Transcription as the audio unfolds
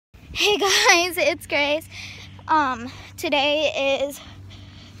Hey guys, it's Grace. Today is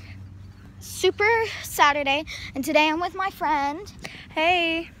Super Saturday, and today I'm with my friend,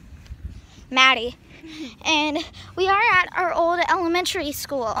 Maddie, and we are at our old elementary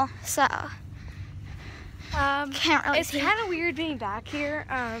school, so can't really it's see. kind of weird being back here.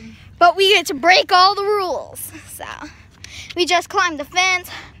 But we get to break all the rules, so we just climbed the fence.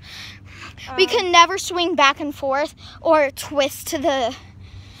 We can never swing back and forth or twist to the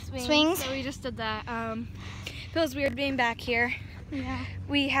swings. So we just did that. Feels weird being back here. Yeah.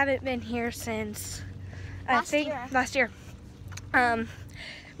 We haven't been here since Last last year.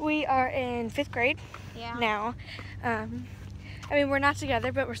 We are in 5th grade now. I mean, we're not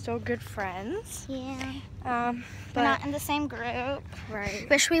together, but we're still good friends. Yeah. But We're not in the same group. right.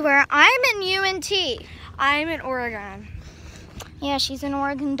 Wish we were. I'm in UNT. I'm in Oregon. Yeah, she's an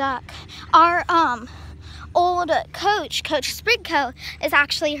Oregon Duck. Our old coach, Coach Sprigco, is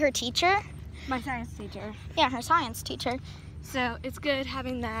actually her teacher. My science teacher. Yeah, her science teacher. So it's good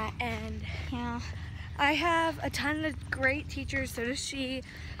having that, and Yeah. I have a ton of great teachers. So does she.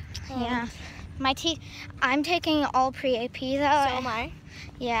 Yeah. I'm taking all pre-AP though. So am I.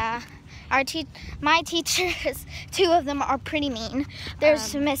 Yeah. My teachers, 2 of them are pretty mean.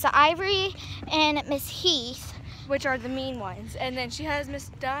 There's Miss Ivory and Miss Heath. Which are the mean ones, and then she has Miss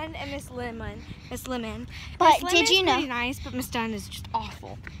Dunn and Miss Lemon. But Miss did you know? Pretty nice, but Miss Dunn is just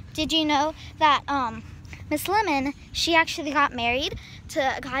awful. Did you know that Miss Lemon, she actually got married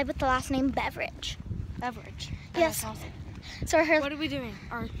to a guy with the last name Beveridge? Beverage. Yes. That's awesome. So What are we doing?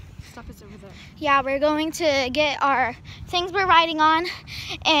 Our stuff is over there. yeah, we're going to get our things we're riding on,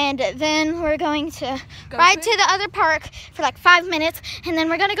 and then we're going to ride to the other park for like 5 minutes, and then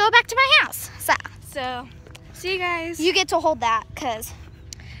we're gonna go back to my house. So, see you guys. You get to hold that, cause.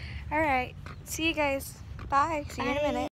 All right. See you guys. Bye. See you in a minute.